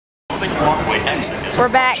We're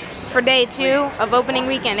back for day 2 of opening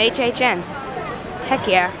weekend, HHN. Heck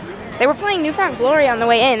yeah. They were playing Newfound Glory on the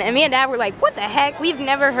way in, and me and Dad were like, what the heck? We've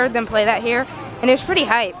never heard them play that here, and it was pretty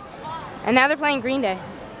hype. And now they're playing Green Day,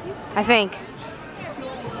 I think.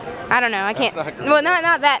 I don't know, I can't. Well,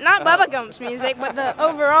 not that, not Bubba Gump's music, but the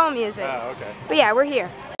overall music. Oh, okay. But yeah, we're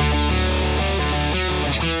here.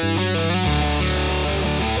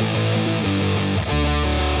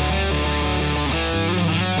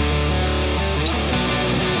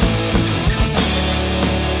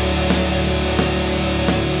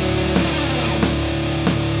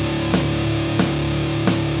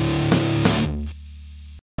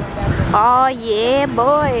 Oh yeah,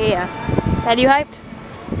 boy. Dad, you hyped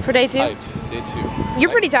for day 2? Hyped, day 2. You're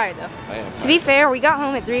pretty tired though. I am tired. To be fair, we got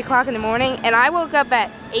home at 3 o'clock in the morning and I woke up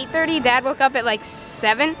at 8:30. Dad woke up at like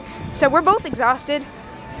 7. So we're both exhausted.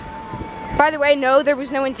 By the way, no, there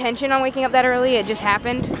was no intention on waking up that early. It just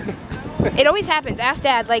happened. It always happens. Ask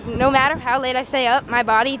Dad. Like, no matter how late I stay up, my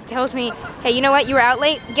body tells me, hey, you know what? You were out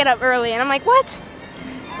late. Get up early. And I'm like, what?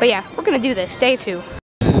 But yeah, we're going to do this. Day 2.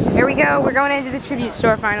 Here we go. We're going into the tribute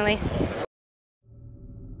store finally.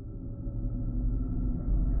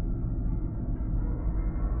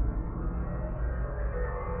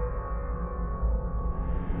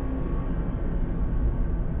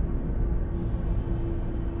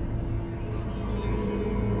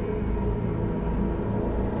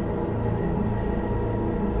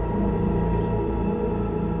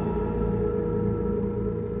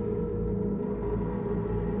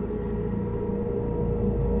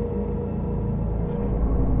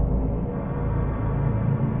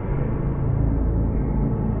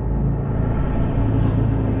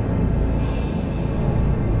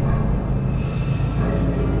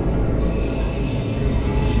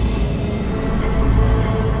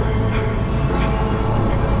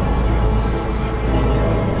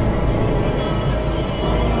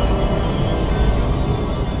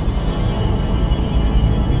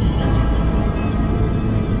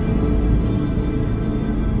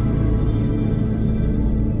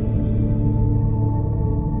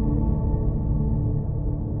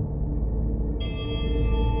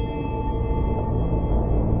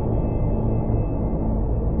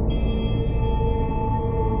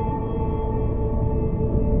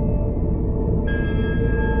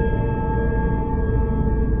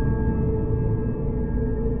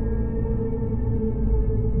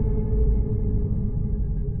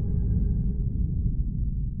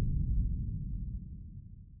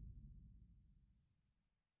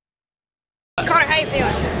 Connor, how you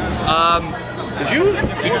feeling?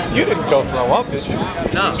 You didn't go throw up, did you?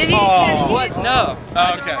 No. Did you? Oh. Yeah, did you What? No.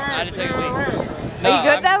 Oh, okay. I had to take a leak. Are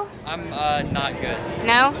you good though? I'm not good.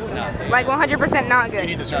 No? No. Like 100% not You good.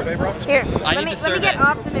 need the survey, bro? Here, I let need me the survey. get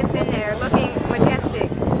Optimus in there, looking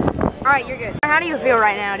majestic. All right, you're good. How do you feel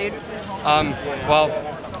right now, dude? Well,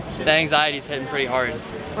 the anxiety's hitting pretty hard.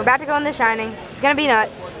 We're about to go in The Shining. It's gonna be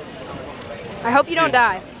nuts. I hope you don't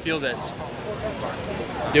die. Feel this.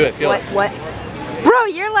 Do it. Feel it. What? Bro,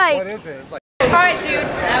 you're like. What is it? It's like. All right, dude.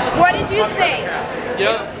 What did you think? You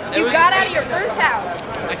know, You got out of your first house.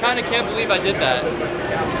 I kind of can't believe I did that.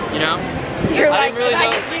 You know? You're I like, didn't really did I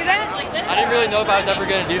know- just do that? I didn't really know if I was ever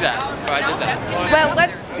gonna do that, but I did that. Well,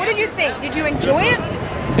 what did you think? Did you enjoy it?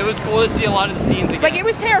 It was cool to see a lot of the scenes again. Like, it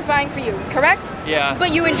was terrifying for you, correct? Yeah.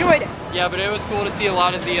 But you enjoyed it. Yeah, but it was cool to see a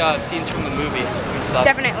lot of the scenes from the movie and stuff.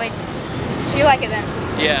 Definitely. So you like it then?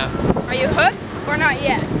 Yeah. Are you hooked or not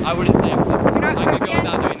yet? I wouldn't say I'm hooked. You're not I could hooked go yet?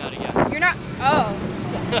 without doing that again. You're not. Oh.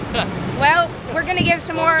 Well, we're gonna give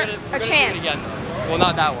some more We're a gonna chance. do it again. Well,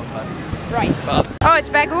 not that one, but. Right. but Oh, it's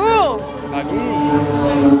Bagul.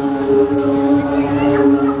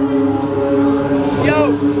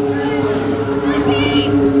 Yo!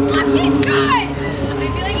 Fucking good. I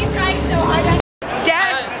feel like he's trying so hard.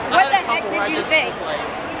 Dad, what the heck did you think?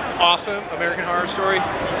 Awesome. American Horror Story.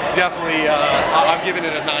 Definitely, I'm giving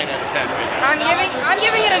it a 9 out of 10 right now. I'm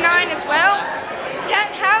giving it a 9 as well.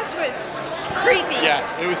 That house was creepy. Yeah,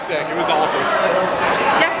 it was sick. It was awesome.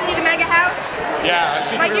 Definitely the mega house. Yeah.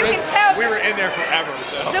 I mean, Like, you can tell we were in there forever,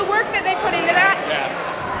 so. The work that they put into that. Yeah.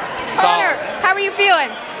 Connor, how are you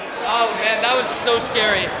feeling? Oh man, that was so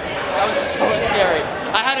scary. That was so scary.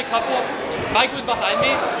 I had a couple, Mike was behind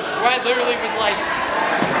me, where I literally was like,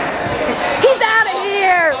 He's out of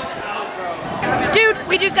here! Dude,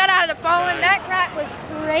 we just got out of the Fallen. That crap was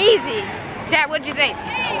crazy. Dad, what'd you think?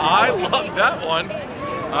 I love that one.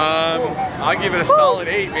 I'll give it a solid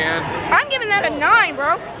 8, man. I'm giving that a 9,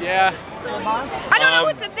 bro. Yeah. I don't know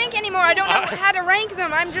what to think anymore. I don't know how to rank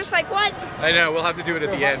them. I'm just like, what? I know, we'll have to do it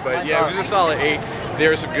at the end, but yeah, it was a solid 8.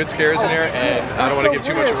 there are some good scares in there, and I don't want to give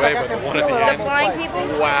too much away, but the one at the end. The flying people?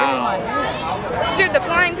 Wow. Dude, the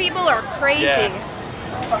flying people are crazy. Yeah.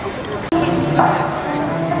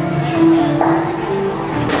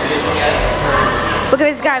 Look at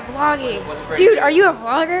this guy vlogging. Dude, are you a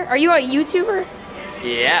vlogger? Are you a YouTuber?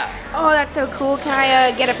 Yeah. Oh, that's so cool. Can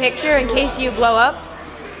I get a picture in case you blow up?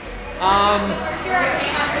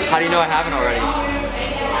 How do you know I haven't already?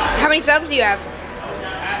 How many subs do you have?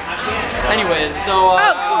 Anyways, so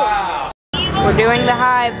Oh, cool. We're doing the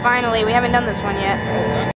Hive, finally. We haven't done this one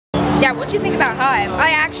yet. Yeah, what'd you think about Hive?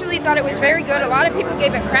 I actually thought it was very good. A lot of people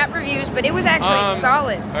gave it crap reviews, but it was actually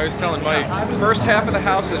solid. I was telling Mike, the first half of the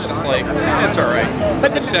house is just like, it's alright.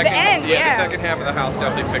 But the end, the second half of the house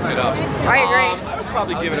definitely picks it up. I agree. I would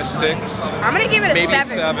probably give it a 6. I'm gonna give it a maybe 7.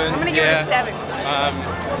 7. I'm gonna give it a 7.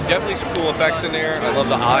 Definitely some cool effects in there. I love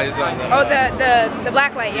the eyes on the... Oh, the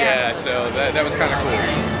black light, yeah. Yeah, so that was kind of cool.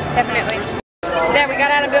 Definitely. Dad, we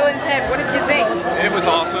got out of Bill and Ted. What did you think? It was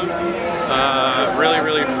awesome. Really,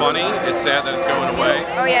 really funny. It's sad that it's going away.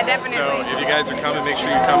 Oh yeah, definitely. So if you guys are coming, make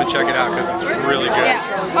sure you come and check it out because it's really good. Yeah.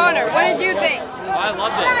 Connor, what did you think? I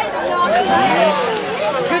loved it.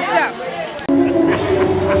 Good stuff.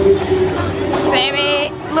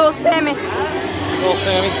 Sammy, little Sammy. Little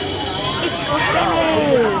Sammy. It's little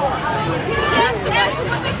Sammy.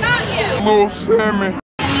 Little Sammy.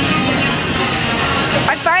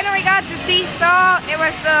 I finally got to see Saw. It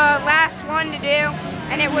was the last one to do,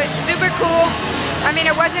 and it was super cool. I mean,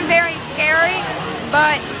 it wasn't very scary,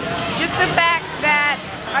 but just the fact that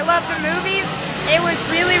I love the movies, it was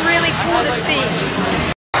really, really cool to see.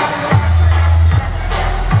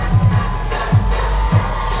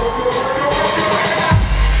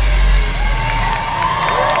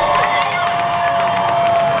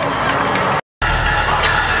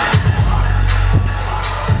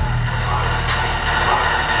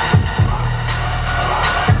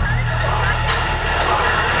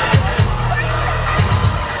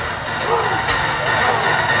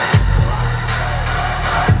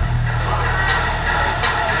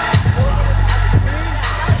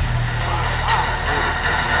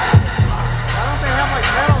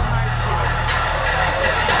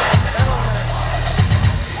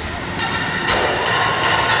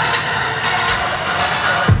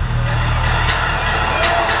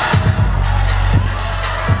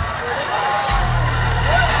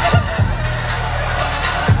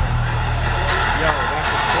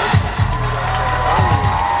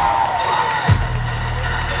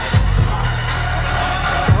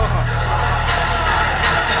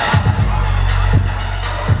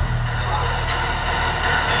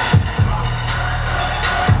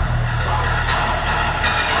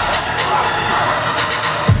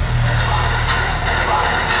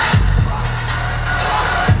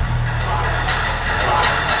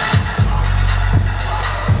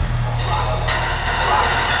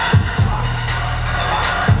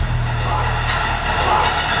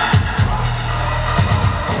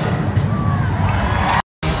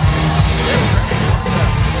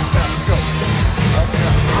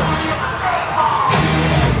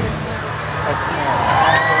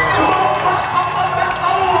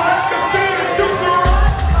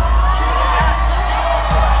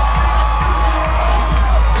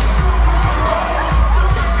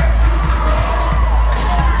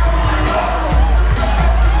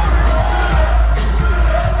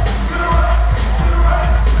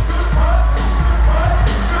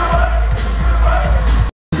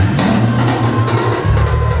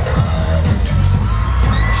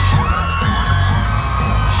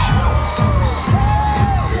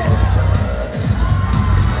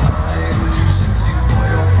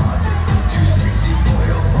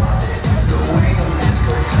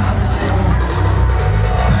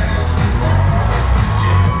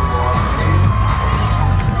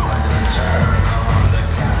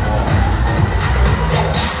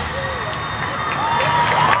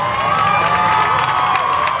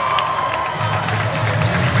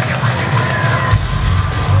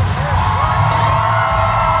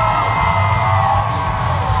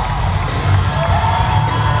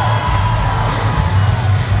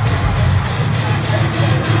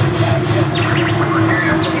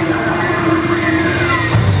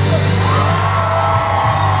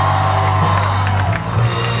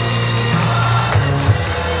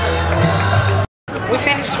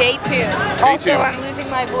 Day 2. Also, I'm losing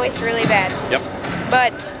my voice really bad. Yep.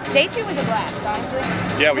 But day 2 was a blast, honestly.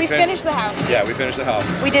 Yeah, we finished the houses. Yeah, we finished the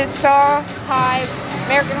houses. We did Saw, Hive,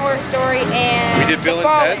 American Horror Story, and We did Bill The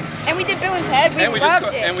and Fallen. Ted's. And we did Bill and Ted. We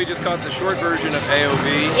loved it. And we just caught the short version of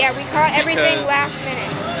AOV. Yeah, we caught everything because last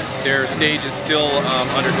minute. Their stage is still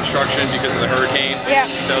under construction because of the hurricane. Yeah.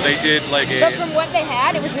 So they did like But from what they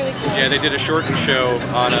had, it was really cool. Yeah, they did a shortened show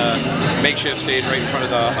on a makeshift stage right in front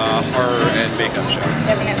of the horror and makeup show.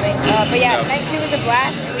 Definitely. But yeah, So. night 2 was a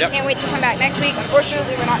blast. And we Yep. can't wait to come back next week.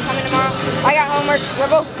 Unfortunately, we're not coming tomorrow. I got homework.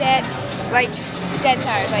 We're both dead. Like, dead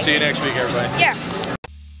tired. Like, See you next week, everybody. yeah.